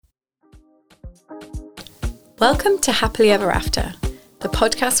Welcome to Happily Ever After, the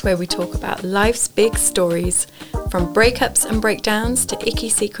podcast where we talk about life's big stories, from breakups and breakdowns to icky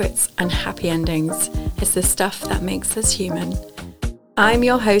secrets and happy endings. It's the stuff that makes us human. I'm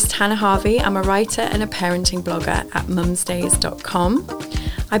your host, Hannah Harvey. I'm a writer and a parenting blogger at mumsdays.com.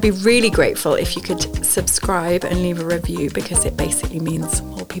 I'd be really grateful if you could subscribe and leave a review because it basically means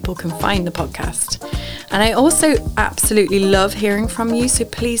more people can find the podcast. And I also absolutely love hearing from you, so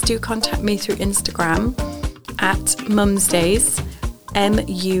please do contact me through Instagram at mumsdays,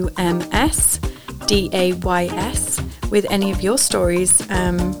 MUMSDAYS, with any of your stories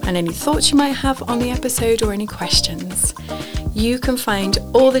and any thoughts you might have on the episode or any questions. You can find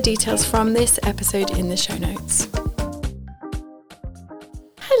all the details from this episode in the show notes.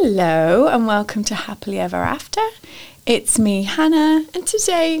 Hello and welcome to Happily Ever After. It's me, Hannah, and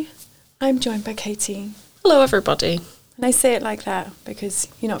today I'm joined by Katie. Hello, everybody. And I say it like that because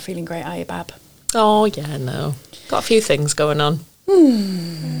you're not feeling great, are you, Bab? Oh, yeah, no. Got a few things going on.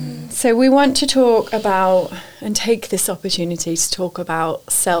 So we want to talk about and take this opportunity to talk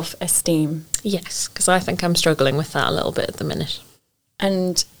about self-esteem. Yes, because I think I'm struggling with that a little bit at the minute.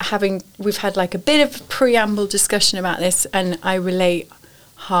 And we've had like a bit of preamble discussion about this, and I relate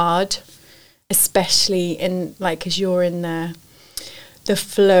hard, especially in like as you're in the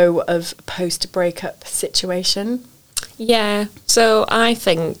flow of post-breakup situation. Yeah, so I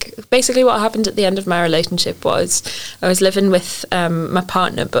think basically what happened at the end of my relationship was I was living with my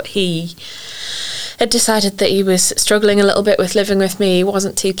partner, but he had decided that he was struggling a little bit with living with me. He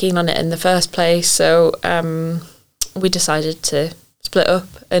wasn't too keen on it in the first place, so we decided to split up,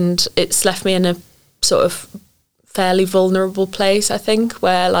 and it's left me in a sort of fairly vulnerable place, I think,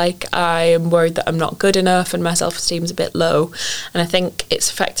 where like I am worried that I'm not good enough and my self-esteem's a bit low, and I think it's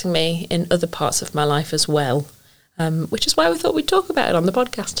affecting me in other parts of my life as well. Which is why we thought we'd talk about it on the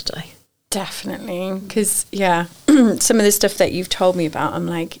podcast today. Definitely, because, yeah, some of the stuff that you've told me about, I'm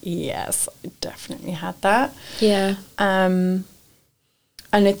like, yes, I definitely had that. Yeah. And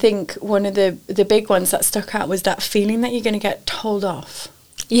I think one of the big ones that stuck out was that feeling that you're going to get told off.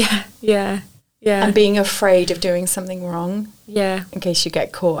 Yeah. And being afraid of doing something wrong. Yeah. In case you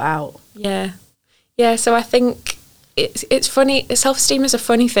get caught out. Yeah. Yeah, so I think it's funny. Self-esteem is a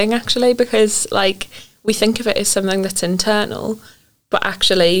funny thing, actually, because, like, we think of it as something that's internal, but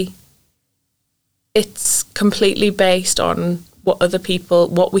actually it's completely based on what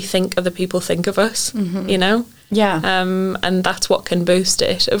we think other people think of us, you know? Yeah. And that's what can boost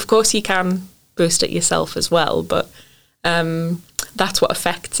it. Of course, you can boost it yourself as well, but that's what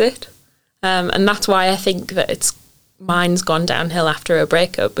affects it. And that's why I think that mine's gone downhill after a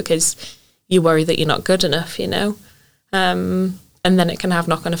breakup, because you worry that you're not good enough, you know? And then it can have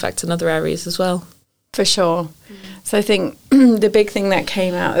knock-on effects in other areas as well. For sure. So I think the big thing that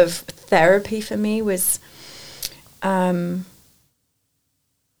came out of therapy for me was I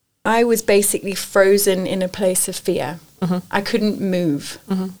was basically frozen in a place of fear. I couldn't move.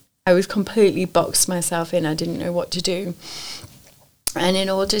 I was completely boxed myself in. I didn't know what to do. And in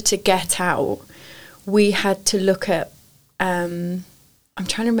order to get out, we had to look at, I'm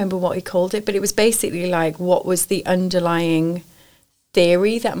trying to remember what he called it, but it was basically like what was the underlying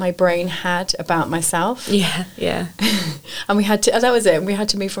theory that my brain had about myself. Yeah. And we had to, that was it. We had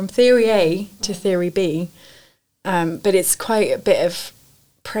to move from theory A to theory B. But it's quite a bit of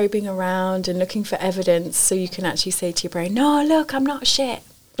probing around and looking for evidence so you can actually say to your brain, no, look, I'm not shit.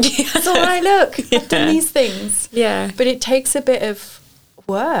 It's all right, look, I've done these things. Yeah. But it takes a bit of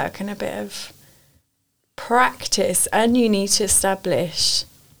work and a bit of practice, and you need to establish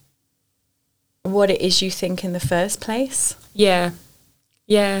what it is you think in the first place. Yeah.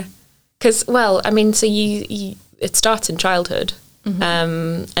 Because, well, I mean, so it starts in childhood,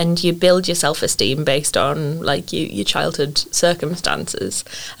 and you build your self-esteem based on, like, your childhood circumstances.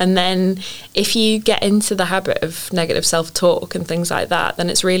 And then if you get into the habit of negative self-talk and things like that, then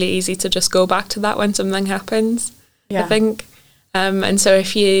it's really easy to just go back to that when something happens, I think. And so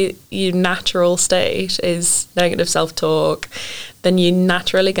if your natural state is negative self-talk, then you're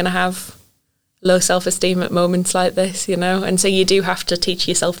naturally going to have low self-esteem at moments like this, you know? And so you do have to teach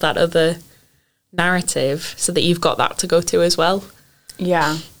yourself that other narrative so that you've got that to go to as well.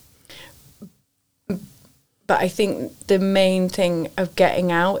 Yeah. But I think the main thing of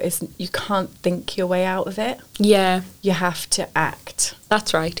getting out is you can't think your way out of it. Yeah. You have to act.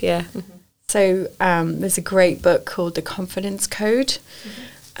 That's right, yeah. So there's a great book called The Confidence Code.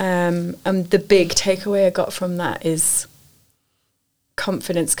 And the big takeaway I got from that is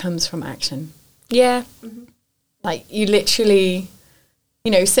confidence comes from action. Yeah. Like you literally,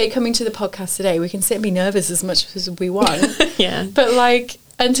 you know, say coming to the podcast today, we can sit and be nervous as much as we want. Yeah. But like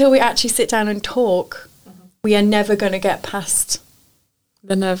until we actually sit down and talk, we are never going to get past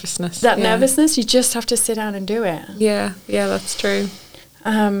the nervousness. That nervousness, you just have to sit down and do it. Yeah, that's true.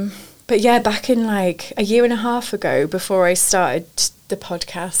 But yeah, back in like a year and a half ago, before I started the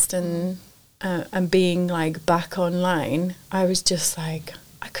podcast and being like back online, I was just like,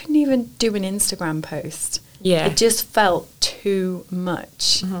 I couldn't even do an Instagram post. Yeah. It just felt too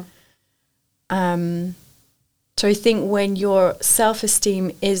much. So I think when your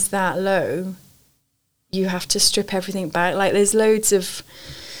self-esteem is that low, you have to strip everything back. Like there's loads of,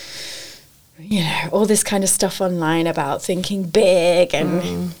 all this kind of stuff online about thinking big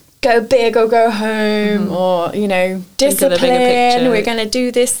and go big or go home, or, discipline. We're going to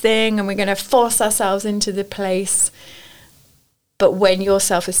do this thing and we're going to force ourselves into the place. But when your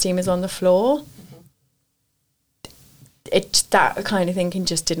self-esteem is on the floor, that kind of thinking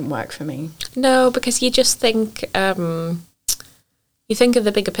just didn't work for me. No, because you just think, you think of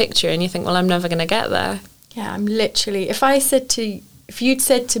the bigger picture and you think, well, I'm never going to get there. Yeah, I'm literally, if you'd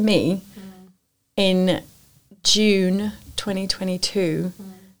said to me in June 2022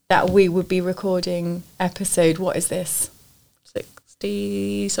 that we would be recording episode, what is this?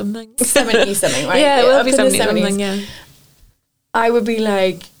 60 something? 70 something, right? Yeah, it will be 70 something, yeah. I would be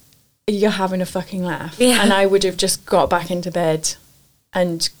like, you're having a fucking laugh. Yeah. And I would have just got back into bed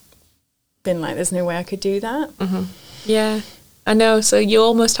and been like, there's no way I could do that. Yeah, I know. So you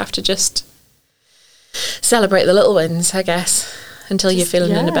almost have to just celebrate the little wins, I guess, until you're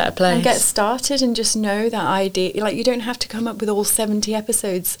feeling in a better place. And get started and just know that idea. Like, you don't have to come up with all 70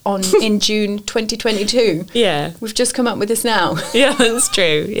 episodes in June 2022. Yeah. We've just come up with this now. Yeah, that's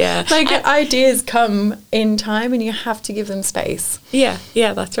true. Yeah. Ideas come in time and you have to give them space. Yeah,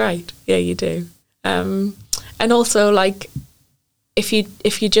 that's right. Yeah, you do. And also, like, if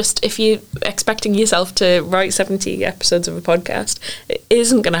you're expecting yourself to write 70 episodes of a podcast, it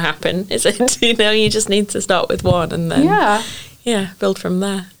isn't going to happen, is it? You just need to start with one and then build from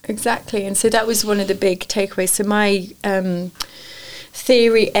there. Exactly. And so that was one of the big takeaways. So my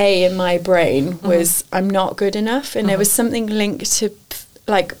theory A in my brain was I'm not good enough, and there was something linked to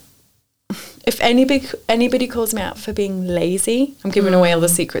like, if anybody calls me out for being lazy, I'm giving away all the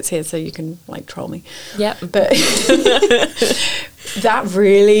secrets here so you can like troll me. Yep. But that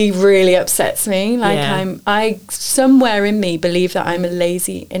really, really upsets me. Like I somewhere in me believe that I'm a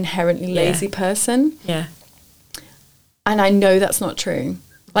inherently lazy person. Yeah. And I know that's not true.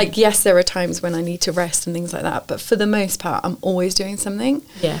 Like, yes, there are times when I need to rest and things like that, but for the most part, I'm always doing something.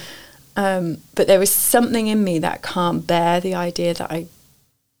 Yeah. But there is something in me that can't bear the idea that I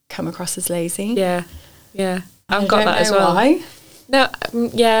come across as lazy. Yeah. I've got that as well. Why? No,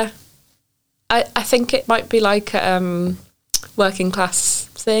 yeah. I think it might be like working class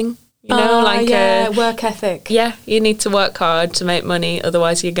thing. Work ethic. Yeah, you need to work hard to make money,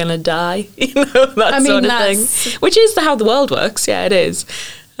 otherwise you're going to die. That sort of thing. Which is how the world works. Yeah, it is.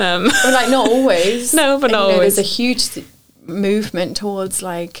 Well, like, not always. No, but not always. There's a huge movement towards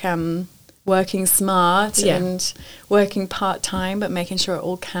like working smart and working part-time, but making sure it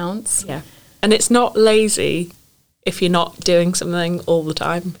all counts. Yeah. And it's not lazy if you're not doing something all the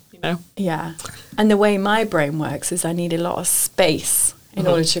time, Yeah. And the way my brain works is I need a lot of space in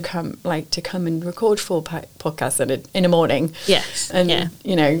order to come and record 4 podcasts in a morning. Yes.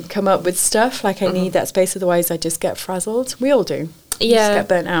 And, come up with stuff. Like, I need that space, otherwise I just get frazzled. We all do. Yeah. Just get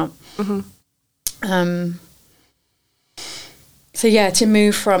burnt out. So, to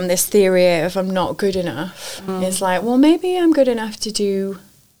move from this theory of I'm not good enough, it's like, well, maybe I'm good enough to do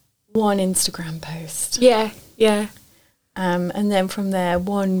one Instagram post. Yeah. And then from there,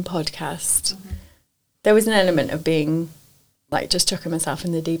 one podcast. There was an element of being like just chucking myself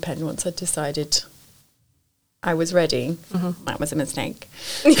in the deep end once I decided I was ready. That was a mistake.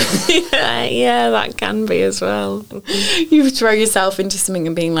 yeah, that can be as well. You throw yourself into something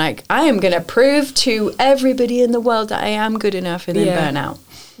and being like, I am going to prove to everybody in the world that I am good enough, and then burn out.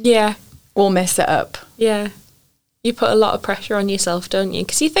 Yeah. Or mess it up. Yeah. You put a lot of pressure on yourself, don't you?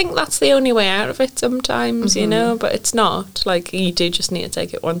 Because you think that's the only way out of it sometimes, but it's not. Like, you do just need to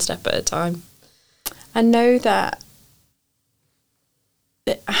take it one step at a time. I know that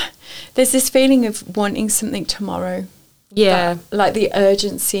there's this feeling of wanting something tomorrow. Yeah. Like the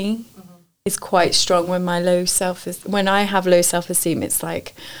urgency is quite strong when when I have low self-esteem, it's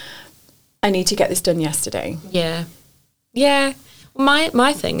like, I need to get this done yesterday. Yeah. Yeah.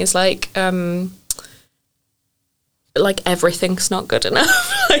 My thing is like everything's not good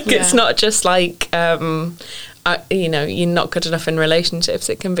enough. It's not just like, you're not good enough in relationships.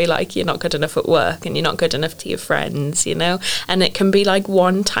 It can be like you're not good enough at work and you're not good enough to your friends, and it can be like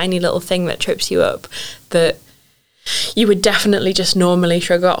one tiny little thing that trips you up that you would definitely just normally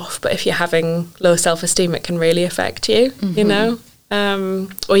shrug off. But if you're having low self-esteem, it can really affect you, you know?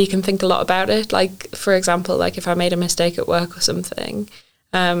 Or you can think a lot about it. Like, for example, like if I made a mistake at work or something,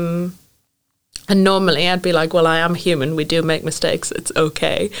 and normally I'd be like, well, I am human. We do make mistakes. It's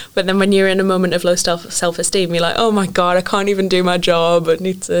okay. But then when you're in a moment of low self-esteem, you're like, oh my God, I can't even do my job. I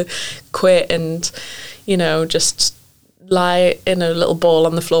need to quit and, you know, just lie in a little ball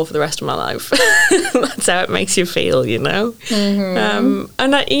on the floor for the rest of my life. That's how it makes you feel, you know?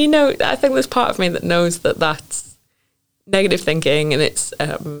 And, you know, I think there's part of me that knows that that's negative thinking and it's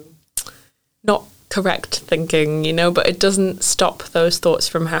not correct thinking, you know, but it doesn't stop those thoughts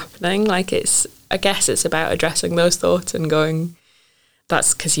from happening. Like I guess it's about addressing those thoughts and going,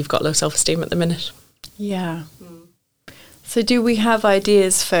 that's because you've got low self-esteem at the minute. Yeah. So do we have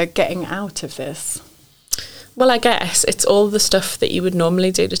ideas for getting out of this? Well, I guess it's all the stuff that you would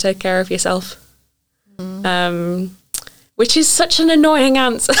normally do to take care of yourself. Which is such an annoying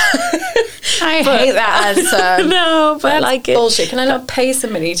answer. I hate that answer. No, but that's like bullshit. Can I not pay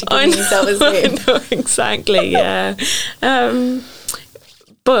somebody to give me self-esteem? I know, exactly, yeah.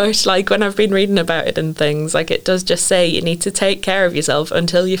 But like when I've been reading about it and things, like it does just say you need to take care of yourself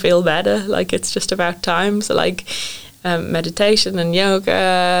until you feel better. Like it's just about time. So like meditation and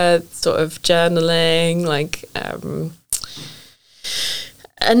yoga, sort of journaling, like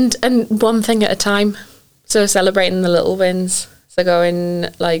and one thing at a time. So celebrating the little wins. So going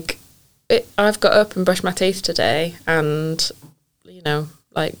like, I've got up and brushed my teeth today and, you know,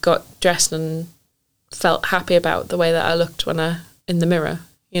 like got dressed and felt happy about the way that I looked when in the mirror,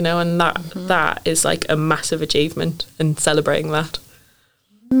 you know, and that is like a massive achievement and celebrating that.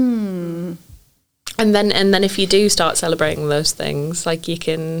 And then if you do start celebrating those things, like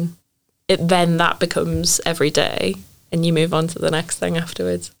then that becomes every day. And you move on to the next thing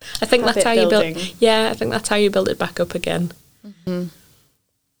afterwards. I think that's how you build. Yeah, I think that's how you build it back up again.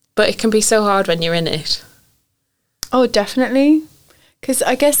 But it can be so hard when you're in it. Oh, definitely. Because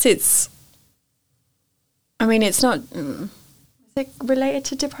I guess it's not. Is it related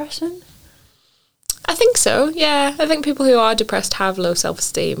to depression? I think so. Yeah, I think people who are depressed have low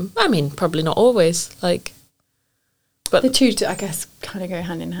self-esteem. I mean, probably not always. Like, but the two, I guess, kind of go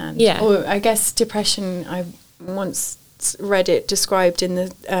hand in hand. Yeah. Or I guess depression. I once read it described in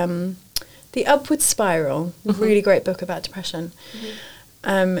the Upward Spiral, a really great book about depression,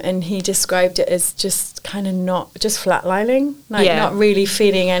 and he described it as just kind of not just flatlining, like not really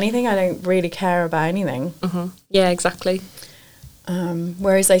feeling anything. I don't really care about anything. Yeah, exactly.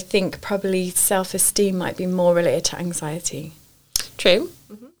 Whereas I think probably self-esteem might be more related to anxiety. True,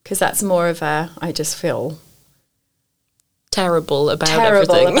 because that's more of I just feel terrible about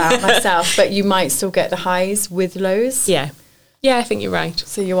myself, but you might still get the highs with lows. Yeah, I think you're right.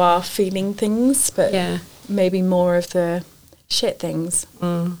 So you are feeling things, but maybe more of the shit things.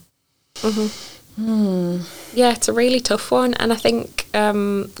 Yeah, it's a really tough one, and I think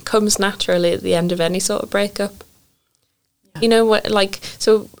comes naturally at the end of any sort of breakup. You know what, like,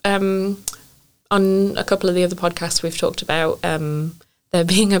 so on a couple of the other podcasts we've talked about there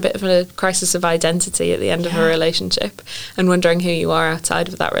being a bit of a crisis of identity at the end of a relationship and wondering who you are outside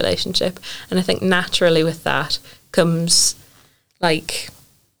of that relationship. And I think naturally with that comes like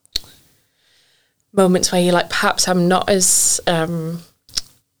moments where you're like, perhaps I'm not as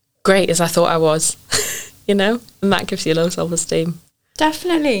great as I thought I was, you know, and that gives you low self-esteem.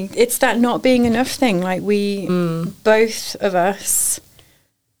 Definitely. It's that not being enough thing. Like we, both of us,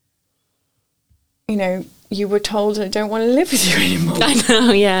 you know, you were told I don't want to live with you anymore. I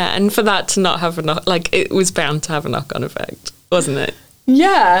know, yeah. And for that to not have it was bound to have a knock-on effect, wasn't it?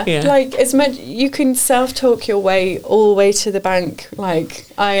 Yeah. Like as much, you can self-talk your way all the way to the bank. Like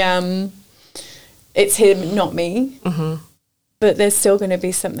it's him, not me. But there's still going to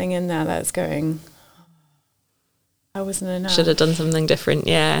be something in there that's going, I wasn't enough. Should have done something different,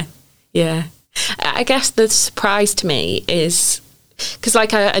 yeah. I guess the surprise to me is, because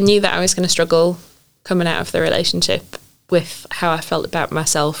like I knew that I was going to struggle coming out of the relationship with how I felt about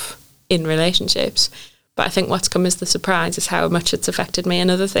myself in relationships. But I think what's come as the surprise is how much it's affected me in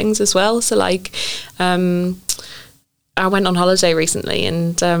other things as well. So like, I went on holiday recently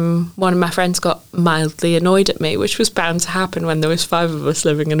and one of my friends got mildly annoyed at me, which was bound to happen when there was 5 of us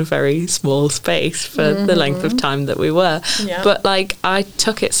living in a very small space for the length of time that we were. Yeah. But like, I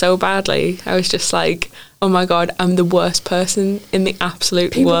took it so badly. I was just like, oh my God, I'm the worst person in the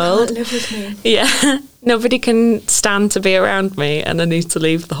absolute world. People can't live with me. Yeah. Nobody can stand to be around me and I need to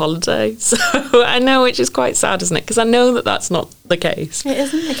leave the holiday. So I know, which is quite sad, isn't it? Because I know that that's not the case. It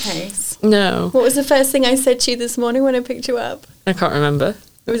isn't the case. No. What was the first thing I said to you this morning when I picked you up? I can't remember.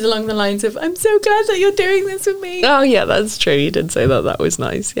 It was along the lines of, I'm so glad that you're doing this with me. Oh, yeah, that's true. You did say that. That was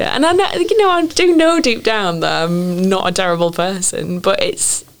nice. Yeah. And I know, I do know deep down that I'm not a terrible person, but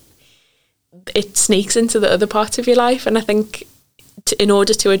it sneaks into the other part of your life. And I think in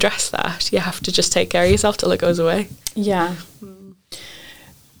order to address that, you have to just take care of yourself till it goes away. Yeah.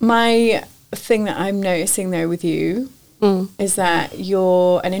 My thing that I'm noticing, though, with you is that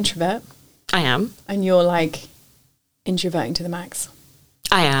you're an introvert. I am. And you're, like, introverting to the max.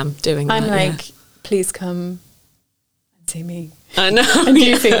 I am doing that. I'm like, please come and see me. I know. And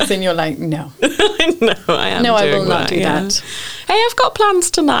do things, and you're like, no. No, I am. No, I doing will not do that. Hey, I've got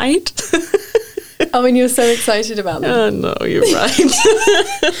plans tonight. Oh, and you're so excited about them. Oh, no, you're right.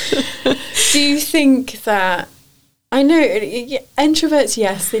 Do you think that, I know introverts,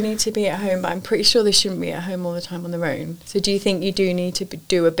 yes, they need to be at home, but I'm pretty sure they shouldn't be at home all the time on their own. So do you think you do need to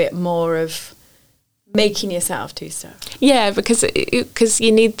do a bit more of making yourself do stuff? Yeah, because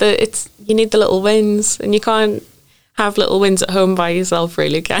you need the little wins, and you can't have little wins at home by yourself,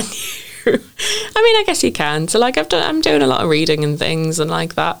 really, can you? I mean, I guess you can. So, like, I'm doing a lot of reading and things, and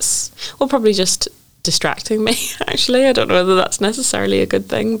like that's probably just distracting me. Actually, I don't know whether that's necessarily a good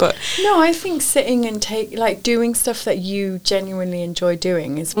thing, but no, I think sitting and doing stuff that you genuinely enjoy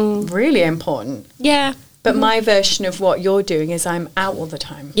doing is really important. Yeah, but my version of what you're doing is I'm out all the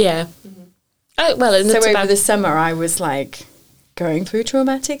time. Yeah. Well, and so over the summer, I was like going through a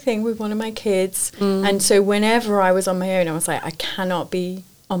traumatic thing with one of my kids, and so whenever I was on my own, I was like, I cannot be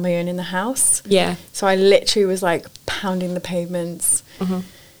on my own in the house. Yeah. So I literally was like pounding the pavements,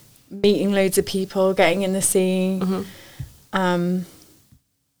 meeting loads of people, getting in the sea. Yeah,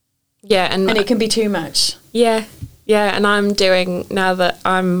 and it can be too much. Yeah. Yeah, and I'm doing, now that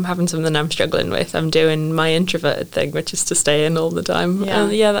I'm having something I'm struggling with, I'm doing my introverted thing, which is to stay in all the time. Yeah.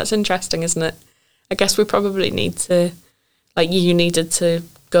 Yeah, that's interesting, isn't it? I guess we probably need to, like, you needed to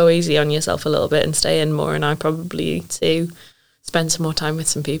go easy on yourself a little bit and stay in more, and I probably need to spend some more time with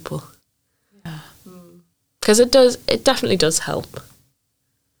some people. Yeah. Because it definitely does help.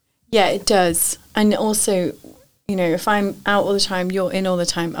 Yeah, it does. And also, you know, if I'm out all the time, you're in all the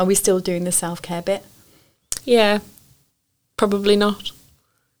time, are we still doing the self-care bit? Yeah, probably not.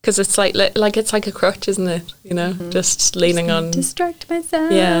 Because it's like it's like a crutch, isn't it? You know, just leaning on. Distract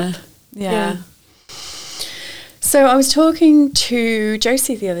myself. Yeah. So I was talking to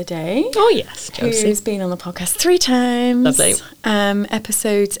Josie the other day. Oh yes, Josie. Who's been on the podcast 3 times. Lovely.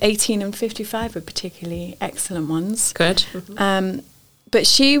 Episodes 18 and 55 are particularly excellent ones. Good. But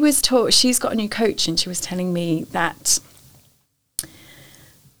she was she's got a new coach, and she was telling me that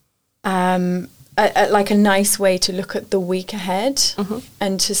like a nice way to look at the week ahead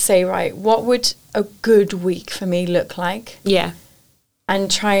and to say, right, what would a good week for me look like? Yeah. And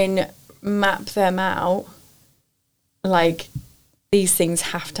try and map them out. Like, these things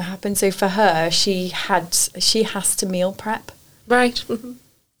have to happen. So for her, she has to meal prep. Right.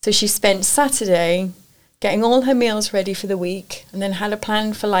 So she spent Saturday getting all her meals ready for the week, and then had a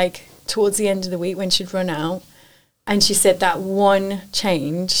plan for, like, towards the end of the week when she'd run out. And she said that one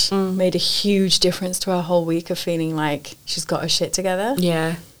change made a huge difference to her whole week of feeling like she's got her shit together.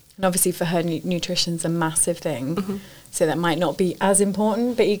 Yeah. And obviously for her, nutrition's a massive thing. So that might not be as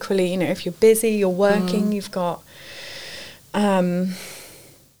important, but equally, you know, if you're busy, you're working, you've got other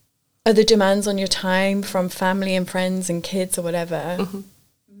demands on your time from family and friends and kids or whatever,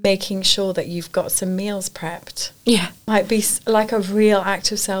 making sure that you've got some meals prepped might be like a real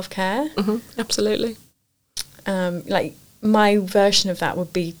act of self-care. Absolutely. Like, my version of that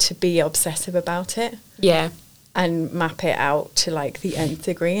would be to be obsessive about it. Yeah. And map it out to, like, the nth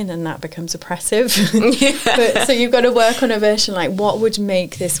degree, and then that becomes oppressive. But, so you've got to work on a version, like, what would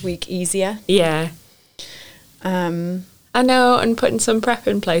make this week easier? Yeah. I know, and putting some prep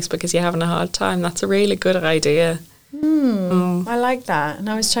in place because you're having a hard time, that's a really good idea. I like that. And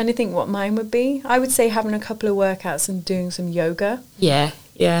I was trying to think what mine would be. I would say having a couple of workouts and doing some yoga. Yeah,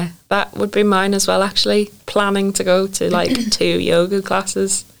 that would be mine as well, actually. Planning to go to, like, 2 yoga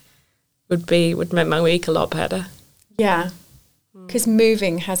classes would make my week a lot better. Yeah, because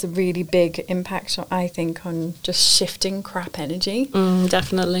moving has a really big impact, I think, on just shifting crap energy.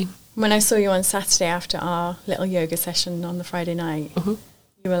 Definitely. When I saw you on Saturday after our little yoga session on the Friday night,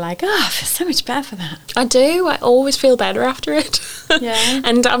 you were like, I feel so much better for that. I do. I always feel better after it. Yeah.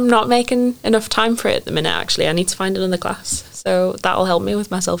 And I'm not making enough time for it at the minute, actually. I need to find another class. So that'll help me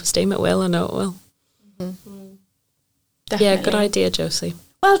with my self-esteem. It will. I know it will. Definitely. Yeah, good idea, Josie.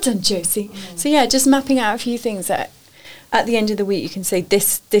 Well done, Josie. So, yeah, just mapping out a few things that at the end of the week you can say,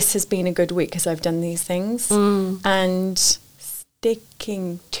 this has been a good week because I've done these things. And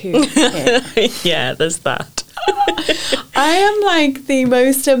sticking to it. Yeah, there's that. I am like the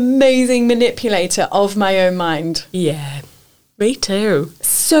most amazing manipulator of my own mind. Yeah, me too.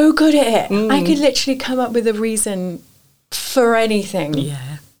 So good at it. I could literally come up with a reason for anything.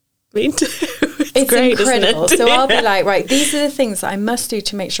 Yeah, me too. It's great, incredible. isn't it? So I'll be like, right, these are the things that I must do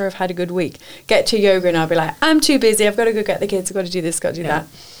to make sure I've had a good week. Get to yoga and I'll be like, I'm too busy. I've got to go get the kids. I've got to do this, got to do that.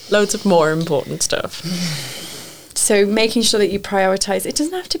 Loads of more important stuff. So making sure that you prioritise. It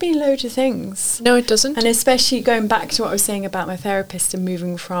doesn't have to be loads of things. No, it doesn't. And especially going back to what I was saying about my therapist and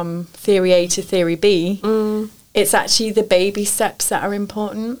moving from theory A to theory B, it's actually the baby steps that are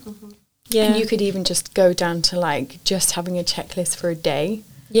important. Yeah. And you could even just go down to like just having a checklist for a day.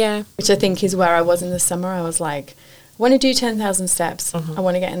 Yeah. Which I think is where I was in the summer. I was like, I want to do 10,000 steps. I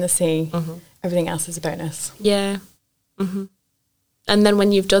want to get in the sea. Everything else is a bonus. Yeah. And then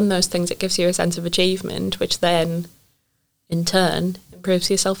when you've done those things, it gives you a sense of achievement, which then, in turn, improves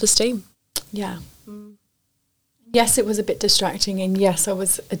your self-esteem. Yeah. Yes, it was a bit distracting, and yes, I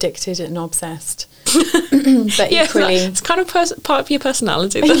was addicted and obsessed. But equally... it's kind of part of your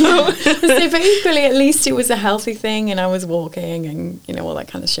personality, though. But equally, at least it was a healthy thing, and I was walking and, you know, all that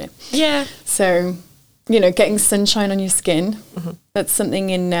kind of shit. Yeah. So, you know, getting sunshine on your skin, that's something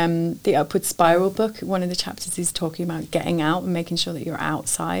in the Upward Spiral book. One of the chapters is talking about getting out and making sure that you're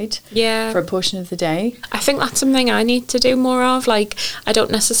outside for a portion of the day. I think that's something I need to do more of. Like, I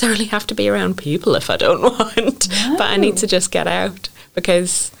don't necessarily have to be around people if I don't want, but I need to just get out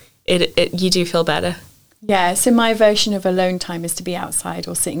because you do feel better. Yeah, so my version of alone time is to be outside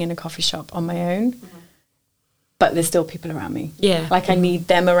or sitting in a coffee shop on my own. But there's still people around me. Yeah. Like, I need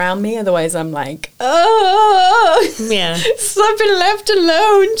them around me. Otherwise, I'm like, oh, yeah. So I've been left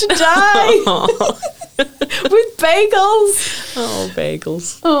alone to die with bagels. Oh,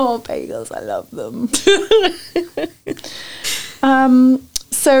 bagels. Oh, bagels. I love them.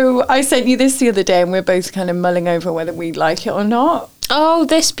 So I sent you this the other day and we're both kind of mulling over whether we like it or not. Oh,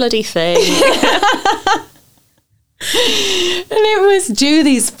 this bloody thing. And it was, do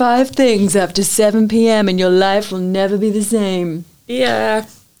these 5 things after 7 p.m. and your life will never be the same. Yeah.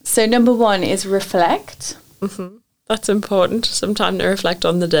 So number 1 is reflect. That's important. Some time to reflect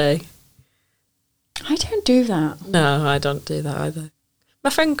on the day. I don't do that. No, I don't do that either. My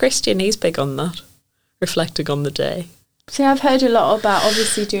friend Christian, he's big on that. Reflecting on the day. See, I've heard a lot about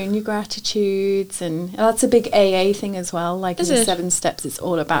obviously doing your gratitudes, and that's a big AA thing as well. Like in the 7 steps, it's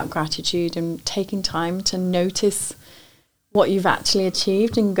all about gratitude and taking time to notice what you've actually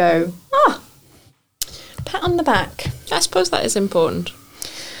achieved and go, pat on the back. I suppose that is important.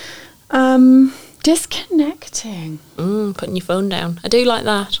 Disconnecting. Putting your phone down. I do like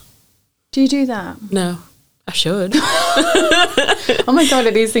that. Do you do that? No. I should. Oh my God,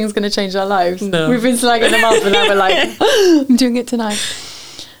 are these things going to change our lives? No. We've been slagging them off and now we're like, I'm doing it tonight.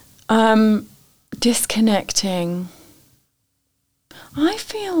 Disconnecting. I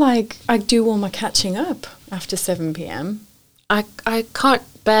feel like I do all my catching up after 7 p.m. I can't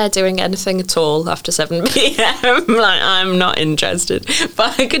bear doing anything at all after 7 p.m. Like, I'm not interested.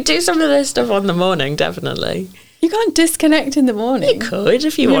 But I could do some of this stuff on the morning, definitely. You can't disconnect in the morning. You could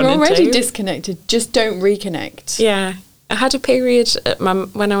if you wanted to. You're already disconnected. Just don't reconnect. Yeah. I had a period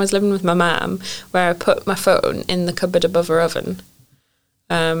when I was living with my mum where I put my phone in the cupboard above her oven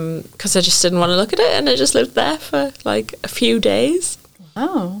because I just didn't want to look at it, and it just lived there for like a few days.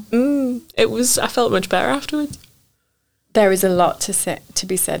 Wow. I felt much better afterwards. There is a lot to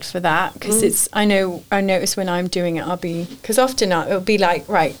be said for that because I notice when I'm doing it, because often it'll be like,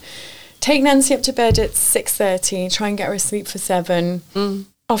 right, take Nancy up to bed at 6:30, try and get her asleep for 7.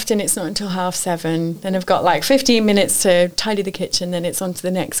 Often it's not until 7:30. Then I've got like 15 minutes to tidy the kitchen, then it's on to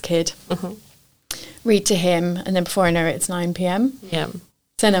the next kid. Read to him, and then before I know it, it's 9 p.m. Yeah.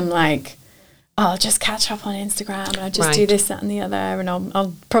 Then I'm like, I'll just catch up on Instagram, and I'll just do this, that and the other, and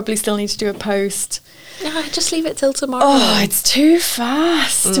I'll probably still need to do a post. No, just leave it till tomorrow. Oh, it's too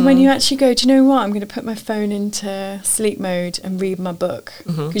fast. And when you actually go, do you know what? I'm going to put my phone into sleep mode and read my book,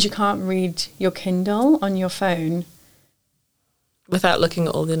 because you can't read your Kindle on your phone. Without looking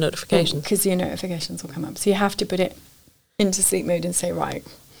at all the notifications. Because your notifications will come up. So you have to put it into sleep mode and say, right,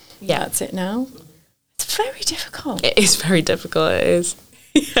 that's it now. It's very difficult. It is very difficult, it is.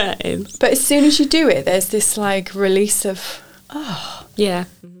 Yeah, it is. But as soon as you do it, there's this like release of, yeah.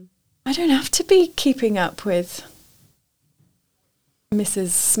 I don't have to be keeping up with Mrs.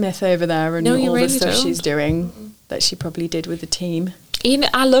 Smith over there and all the stuff she's doing that she probably did with the team. You know,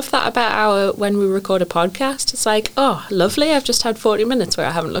 I love that about when we record a podcast. It's like, oh, lovely, I've just had 40 minutes where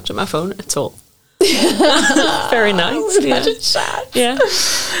I haven't looked at my phone at all. Very nice. Yeah.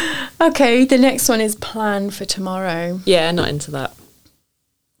 Okay, the next one is plan for tomorrow. Yeah, not into that.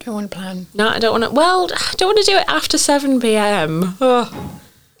 Don't want to plan. No, I don't want to. Well, I don't want to do it after 7 p.m. Oh.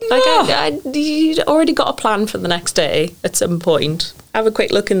 Like, you'd already got a plan for the next day at some point. Have a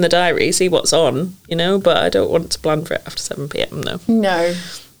quick look in the diary, see what's on, but I don't want to plan for it after 7 p.m, though. No.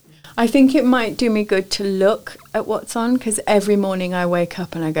 I think it might do me good to look at what's on, because every morning I wake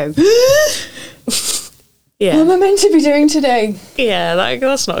up and I go, yeah. what am I meant to be doing today? Yeah,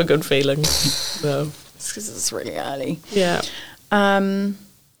 that's not a good feeling. No. It's because it's really early. Yeah.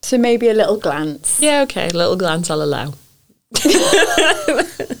 So maybe a little glance. Yeah, okay, a little glance I'll allow.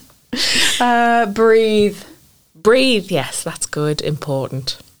 Breathe. Breathe, yes, that's good,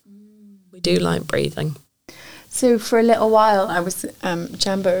 important. We do like breathing. So for a little while, I was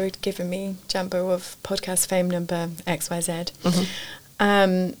Jambo had given me Jambo of podcast fame number XYZ.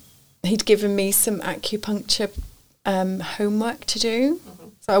 Mm-hmm. He'd given me some acupuncture homework to do,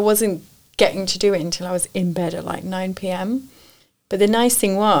 so I wasn't getting to do it until I was in bed at like 9 p.m. But the nice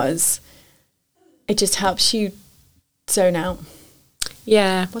thing was, it just helps you zone out.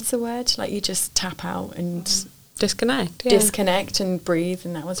 Yeah. What's the word? Like you just tap out and disconnect. Yeah. Disconnect and breathe,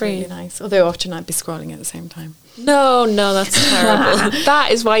 and that was really nice. Although often I'd be scrolling at the same time. No, that's terrible.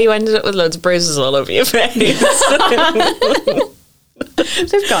 That is why you ended up with loads of bruises all over your face. They've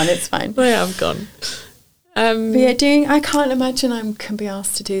gone, it's fine. They have gone. But yeah, I can't imagine I can be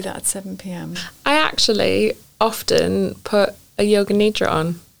asked to do that at 7 p.m. I actually often put a yoga nidra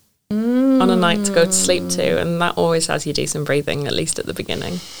on a night to go to sleep to, and that always has you do some breathing, at least at the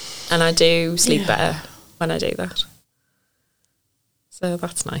beginning. And I do sleep better when I do that. So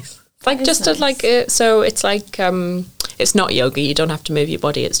that's nice. It's like just nice. So it's like it's not yoga. You don't have to move your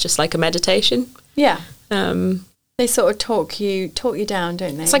body. It's just like a meditation. Yeah. They sort of talk you down,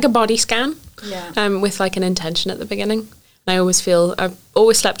 don't they? It's like a body scan. Yeah. With like an intention at the beginning. And I always feel I've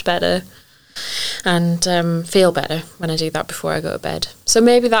always slept better and feel better when I do that before I go to bed. So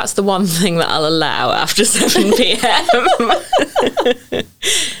maybe that's the one thing that I'll allow after 7 p.m.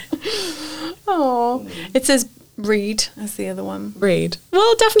 Oh, it says read as the other one. Read.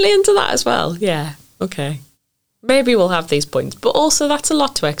 Well, definitely into that as well. Yeah. Okay. Maybe we'll have these points, but also that's a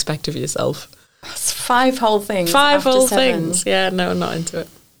lot to expect of yourself. That's 5 whole things. 5 whole 7. things. Yeah, no, not into it.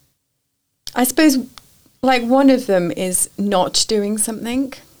 I suppose, like, one of them is not doing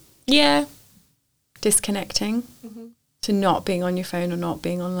something. Yeah. Disconnecting. Mm-hmm. To not being on your phone or not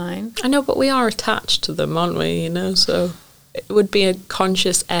being online. I know, but we are attached to them, aren't we? So it would be a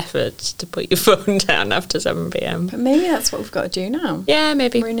conscious effort to put your phone down after 7 p.m. But maybe that's what we've got to do now. Yeah,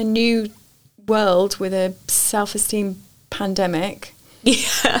 maybe. We're in a new world with a self-esteem pandemic.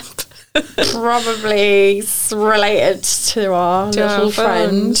 Yeah. Probably related to our little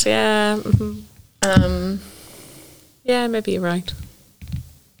friend. Yeah. Mm-hmm. Yeah, maybe you're right.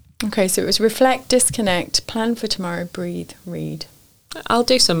 Okay, so it was reflect, disconnect, plan for tomorrow, breathe, read. I'll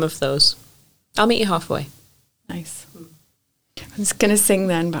do some of those. I'll meet you halfway. Nice. I was going to sing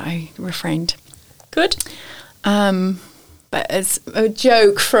then, but I refrained. Good. But as a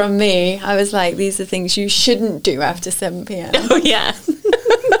joke from me, I was like, these are things you shouldn't do after 7 p.m. Oh, yeah.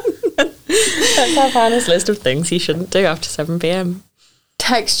 That's our Hannah's list of things you shouldn't do after 7 p.m.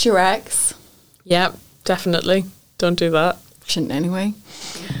 Text your ex. Yeah, definitely. Don't do that. Shouldn't anyway.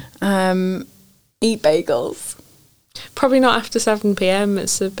 Eat bagels. Probably not after 7 p.m.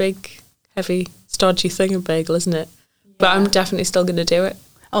 It's a big, heavy, stodgy thing, a bagel, isn't it? Yeah. But I'm definitely still going to do it.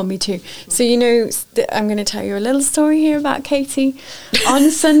 Oh, me too. So, I'm going to tell you a little story here about Katie.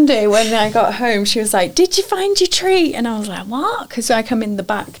 On Sunday, when I got home, she was like, did you find your treat? And I was like, what? Because I come in the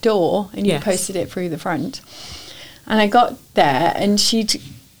back door and you posted it through the front. And I got there and she'd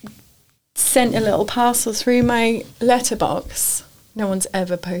sent a little parcel through my letterbox. No one's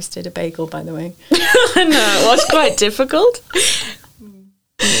ever posted a bagel, by the way. No, it was quite difficult.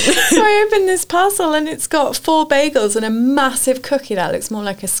 So I opened this parcel and it's got 4 bagels and a massive cookie that looks more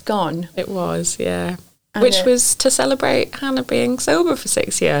like a scone. It was, yeah. And which was to celebrate Hannah being sober for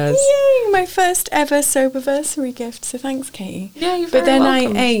 6 years. Yay! My first ever soberversary gift. So thanks, Katie. Yeah, you're very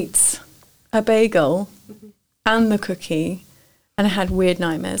welcome. I ate a bagel and the cookie and I had weird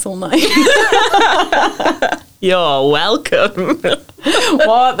nightmares all night. You're welcome.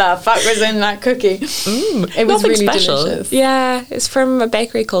 What the fuck was in that cookie? It was really special. Delicious. Yeah, it's from a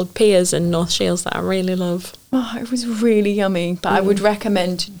bakery called Pia's in North Shields that I really love. Oh, it was really yummy, but I would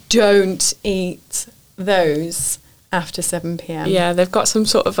recommend don't eat those after 7 p.m. Yeah, they've got some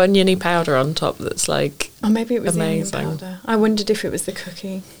sort of oniony powder on top that's like or maybe it was amazing. Onion powder. I wondered if it was the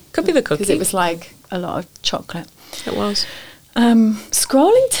cookie. Could be the cookie. Because it was like a lot of chocolate. It was.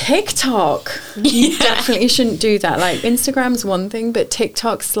 Scrolling TikTok. You definitely shouldn't do that. Like Instagram's one thing, but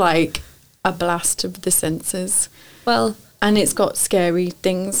TikTok's like a blast of the senses. Well, And it's got scary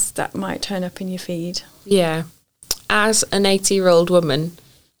things that might turn up in your feed. Yeah. As an 80-year-old woman,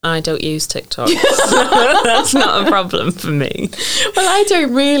 I don't use TikTok. So that's not a problem for me. Well, I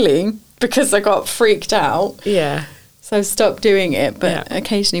don't really, because I got freaked out. Yeah. So I've stopped doing it, but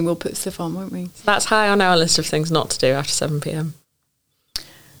occasionally we'll put stuff on, won't we? That's high on our list of things not to do after 7 p.m.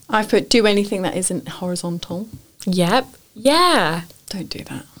 I've put do anything that isn't horizontal. Yep. Yeah. Don't do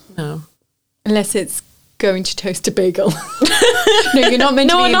that. No. Unless it's going to toast a bagel. No, you're not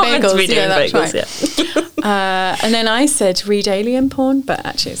meant to be eating bagels. Meant to be doing that's bagels, right. yeah. And then I said read alien porn, but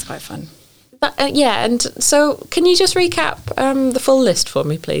actually it's quite fun. Yeah, and so can you just recap the full list for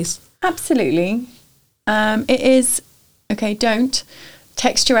me, please? Absolutely. It is, okay, don't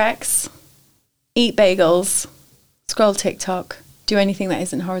text your ex, eat bagels, scroll TikTok, do anything that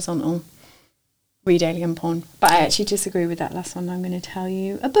isn't horizontal, read alien porn. But I actually disagree with that last one. I'm going to tell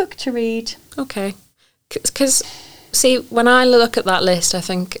you a book to read. Okay. Because, see, when I look at that list, I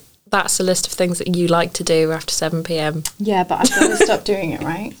think that's a list of things that you like to do after 7 p.m. Yeah, but I've got to stop doing it,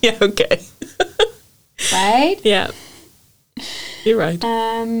 right? Yeah, okay. Right? Yeah. You're right.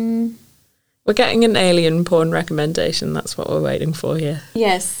 We're getting an alien porn recommendation. That's what we're waiting for here.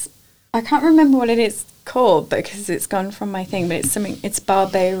 Yes. I can't remember what it is called because it's gone from my thing, but it's something, it's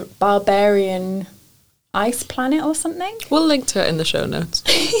Barbarian Ice Planet or something. We'll link to it in the show notes.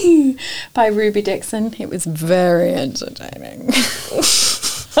 By Ruby Dixon. It was very entertaining.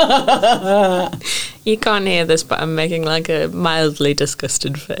 You can't hear this, but I'm making like a mildly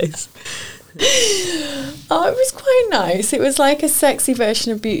disgusted face. Oh, it was quite nice. It was like a sexy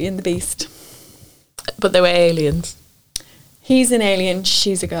version of Beauty and the Beast. But they were aliens. He's an alien,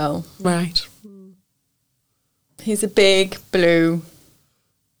 she's a girl. Right. He's a big blue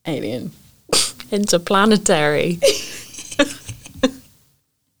alien. Interplanetary.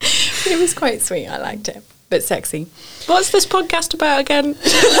 It was quite sweet. I liked it. But sexy. What's this podcast about again?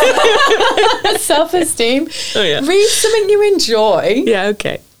 Self-esteem. Oh, yeah. Read something you enjoy. Yeah,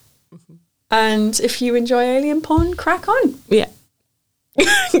 okay. And if you enjoy alien porn, crack on. Yeah.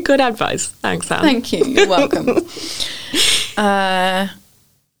 Good advice. Thanks, Anne. Thank you. You're welcome.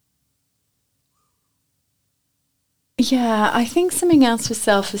 Yeah, I think something else with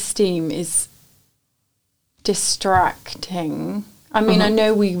self-esteem is distracting. I mean, I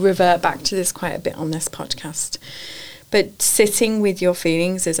know we revert back to this quite a bit on this podcast, but sitting with your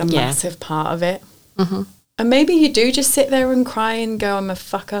feelings is a massive part of it. Mm-hmm. And maybe you do just sit there and cry and go, I'm a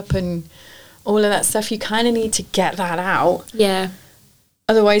fuck up and all of that stuff. You kind of need to get that out. Yeah.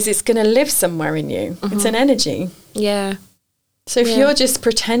 Otherwise, it's going to live somewhere in you. Mm-hmm. It's an energy. Yeah. So if you're just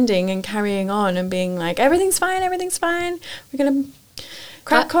pretending and carrying on and being like, everything's fine, we're going to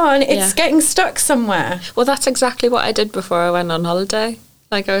crack on, it's getting stuck somewhere. Well, that's exactly what I did before I went on holiday.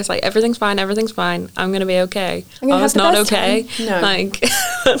 Like, I was like, everything's fine, I'm going to be okay. I was not okay. No. Like,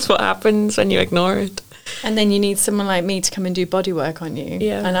 that's what happens when you ignore it. And then you need someone like me to come and do body work on you.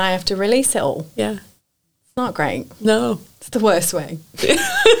 Yeah. And I have to release it all. Yeah. It's not great. No. It's the worst way. No,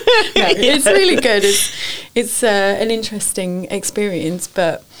 it's really good. It's an interesting experience,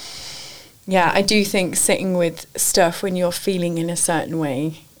 but yeah, I do think sitting with stuff when you're feeling in a certain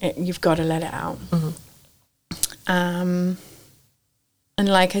way, you've got to let it out. Mm-hmm. And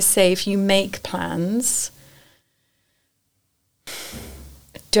like I say, if you make plans,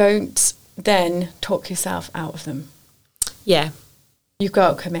 don't then talk yourself out of them. Yeah. You've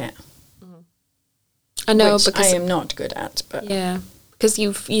got to commit. I know, which because I am not good at, but yeah, because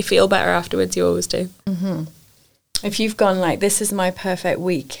you feel better afterwards. You always do. Mm-hmm. If you've gone like, this is my perfect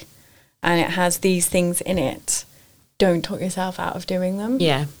week, and it has these things in it, don't talk yourself out of doing them.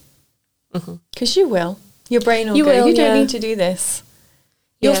 Yeah, because you will. Your brain will go. You don't need to do this.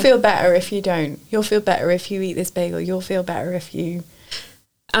 You'll feel better if you don't. You'll feel better if you eat this bagel. You'll feel better if you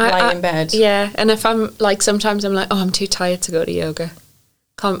lie in bed. Yeah, and if I'm like, sometimes I'm like, oh, I'm too tired to go to yoga.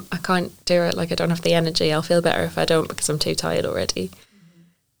 I can't do it. Like, I don't have the energy. I'll feel better if I don't because I'm too tired already. Mm-hmm.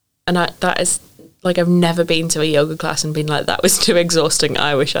 And that is like, I've never been to a yoga class and been like, that was too exhausting.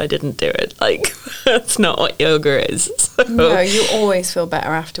 I wish I didn't do it. Like, that's not what yoga is. So. No, you always feel better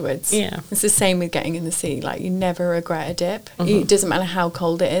afterwards. Yeah. It's the same with getting in the sea. Like, you never regret a dip. It doesn't matter how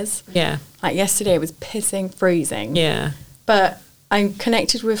cold it is. Yeah. Like yesterday, it was pissing, freezing. Yeah. But I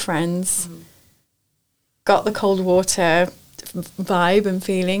connected with friends, got the cold water vibe and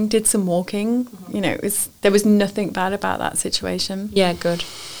feeling, did some walking. You know, there was nothing bad about that situation. Yeah, good.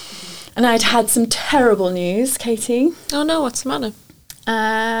 And I'd had some terrible news, Katie. Oh no, what's the matter?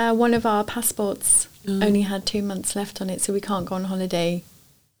 One of our passports only had 2 months left on it, so we can't go on holiday.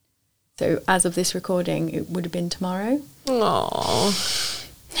 So as of this recording, it would have been tomorrow. Aww.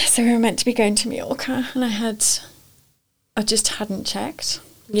 So we were meant to be going to Mallorca, and I had I just hadn't checked.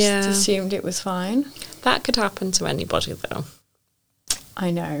 Yeah. Just assumed it was fine. That could happen to anybody, though.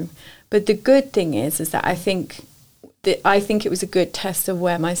 I know. But the good thing is that I think it was a good test of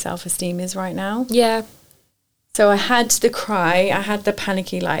where my self-esteem is right now. Yeah. So I had the cry, I had the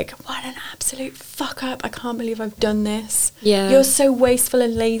panicky, like, what an absolute fuck up. I can't believe I've done this. Yeah. You're so wasteful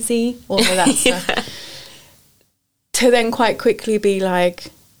and lazy. All of that stuff. To then quite quickly be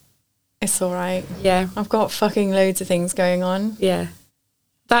like, it's all right. Yeah. I've got fucking loads of things going on. Yeah.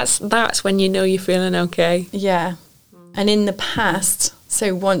 That's when you know you're feeling okay. Yeah. And in the past,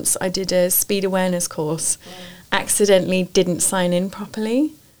 so once I did a speed awareness course, accidentally didn't sign in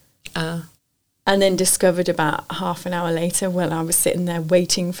properly. And then discovered about half an hour later while I was sitting there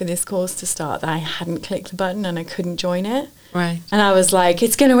waiting for this course to start that I hadn't clicked the button and I couldn't join it. Right. And I was like,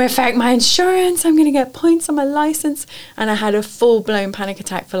 it's going to affect my insurance. I'm going to get points on my license. And I had a full-blown panic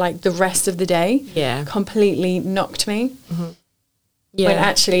attack for like the rest of the day. Yeah. Completely knocked me. Mm-hmm. Yeah. When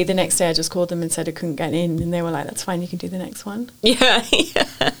actually the next day I just called them and said I couldn't get in. And they were like, that's fine, you can do the next one. Yeah.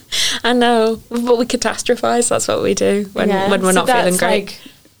 I know. But we catastrophize. That's what we do when we're not feeling great.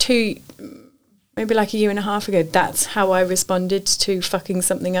 Maybe like a year and a half ago, that's how I responded to fucking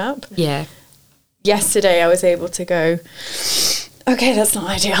something up. Yeah. Yesterday I was able to go, okay, that's not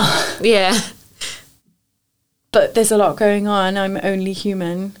ideal. Yeah. But there's a lot going on. I'm only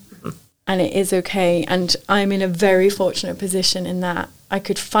human and it is okay. And I'm in a very fortunate position in that I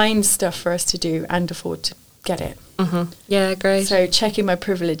could find stuff for us to do and afford to get it. Mm-hmm. Yeah, great. So checking my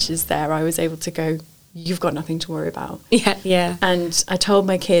privileges there, I was able to go, you've got nothing to worry about. Yeah, yeah. And I told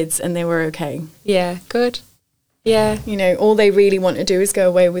my kids and they were okay. Yeah, good. Yeah. You know, all they really want to do is go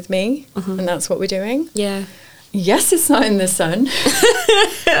away with me, and that's what we're doing. Yeah. Yes, it's not in the sun.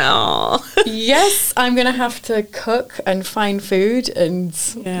 Aww. Yes, I'm going to have to cook and find food. And,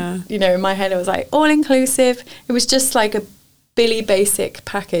 you know, in my head I was like, all inclusive. It was just like a Billy Basic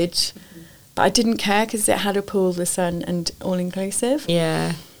package. But I didn't care because it had a pool, the sun, and all inclusive.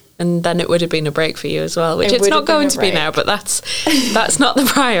 Yeah. And then it would have been a break for you as well, which it's not going to be now, but that's not the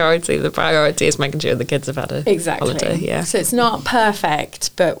priority. The priority is making sure the kids have had a holiday. Yeah. So it's not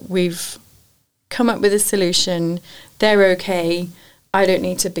perfect, but we've come up with a solution. They're okay. I don't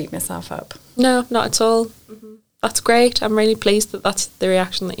need to beat myself up. No, not at all. Mm-hmm. That's great. I'm really pleased that that's the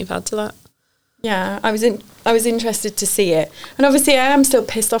reaction that you've had to that. Yeah, I was interested to see it. And obviously I am still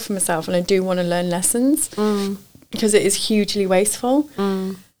pissed off at myself and I do want to learn lessons because it is hugely wasteful.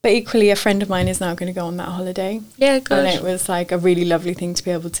 But equally, a friend of mine is now going to go on that holiday. Yeah, good. And it was like a really lovely thing to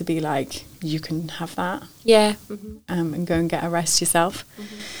be able to be like, you can have that. Yeah. And go and get a rest yourself.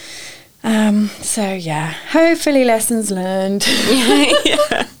 So, yeah, hopefully lessons learned.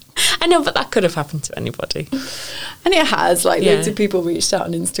 Yeah. I know, but that could have happened to anybody. And it has. Like, loads of people reached out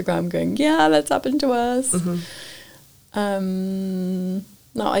on Instagram going, yeah, that's happened to us.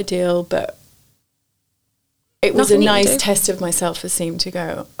 Not ideal, but... It was Nothing a nice test of my self-esteem to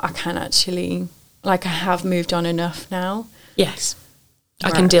go, I can actually, like I have moved on enough now. Yes. I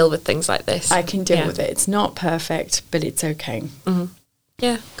can deal with things like this. I can deal with it. It's not perfect, but it's okay.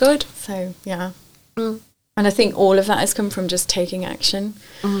 Yeah, good. So, yeah. And I think all of that has come from just taking action.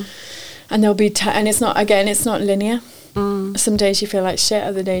 And there'll be, and it's not linear. Some days you feel like shit,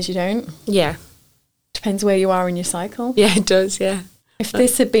 other days you don't. Yeah. Depends where you are in your cycle. Yeah, it does, yeah. If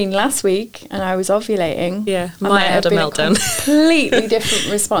this had been last week and I was ovulating, I might have had a meltdown. Completely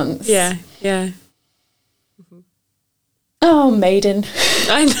different response. Yeah. Oh, maiden.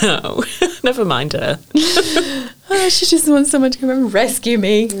 I know. Never mind her. She just wants someone to come and rescue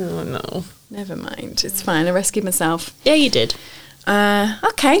me. Oh, no. Never mind. It's fine. I rescued myself. Yeah, you did.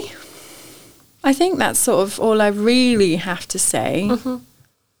 Okay. I think that's sort of all I really have to say.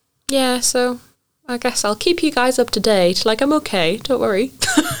 Yeah, so... I guess I'll keep you guys up to date. Like, I'm okay, don't worry.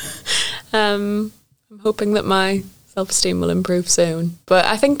 I'm hoping that my self-esteem will improve soon. But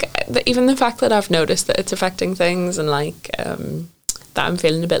I think that even the fact that I've noticed that it's affecting things and, like, that I'm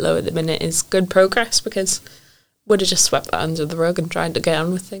feeling a bit low at the minute is good progress because would have just swept that under the rug and tried to get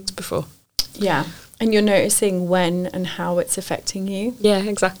on with things before. Yeah, and you're noticing when and how it's affecting you. Yeah,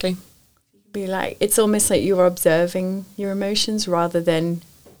 exactly. Be like, it's almost like you're observing your emotions rather than...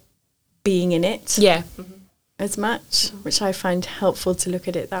 being in it as much, which I find helpful to look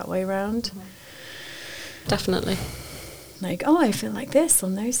at it that way around. Definitely. Like, oh, I feel like this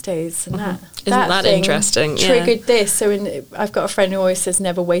on those days and that. Isn't that interesting? Triggered this. So I've got a friend who always says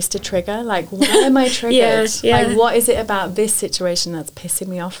never waste a trigger. Like, why am I triggered? Like, what is it about this situation that's pissing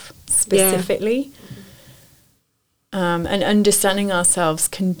me off specifically? And understanding ourselves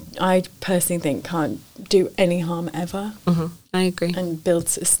I personally think, can't do any harm ever. I agree. And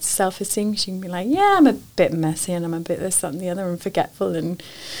builds self-esteem. She can be like, yeah, I'm a bit messy and I'm a bit this, that and the other and forgetful and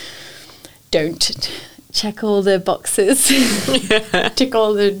don't check all the boxes, tick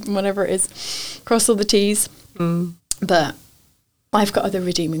all the whatever it is, cross all the T's. But I've got other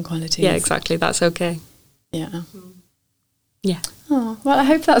redeeming qualities. Yeah, exactly. That's okay. Yeah. Yeah. Oh, well, I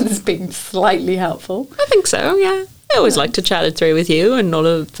hope that has been slightly helpful. I think so, yeah. I always like to chat it through with you and all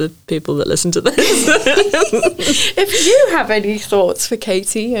of the people that listen to this. If you have any thoughts for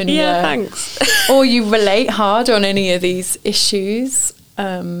Katie and thanks. or you relate hard on any of these issues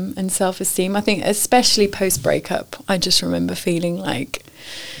and self-esteem, I think especially post-breakup, I just remember feeling like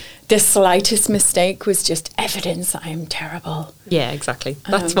the slightest mistake was just evidence that I am terrible. Yeah, exactly.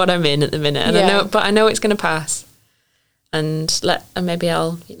 That's what I'm in at the minute. And I know it's going to pass. And maybe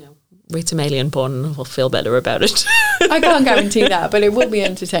I'll, read some alien porn and I'll feel better about it. I can't guarantee that, but it will be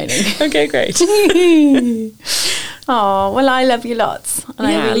entertaining. Okay, great. Oh, well, I love you lots. And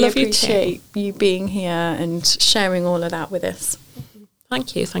I really love appreciate you being here and sharing all of that with us.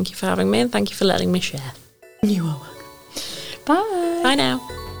 Thank you. Thank you for having me and thank you for letting me share. You are welcome. Bye. Bye now.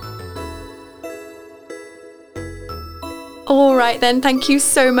 All right then, thank you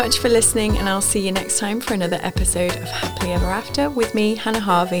so much for listening and I'll see you next time for another episode of Happily Ever After with me, Hannah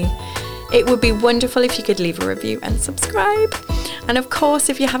Harvey. It would be wonderful if you could leave a review and subscribe. And of course,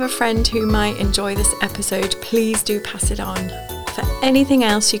 if you have a friend who might enjoy this episode, please do pass it on. For anything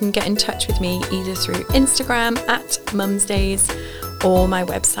else, you can get in touch with me either through Instagram @mumsdays or my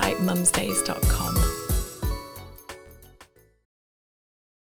website mumsdays.com.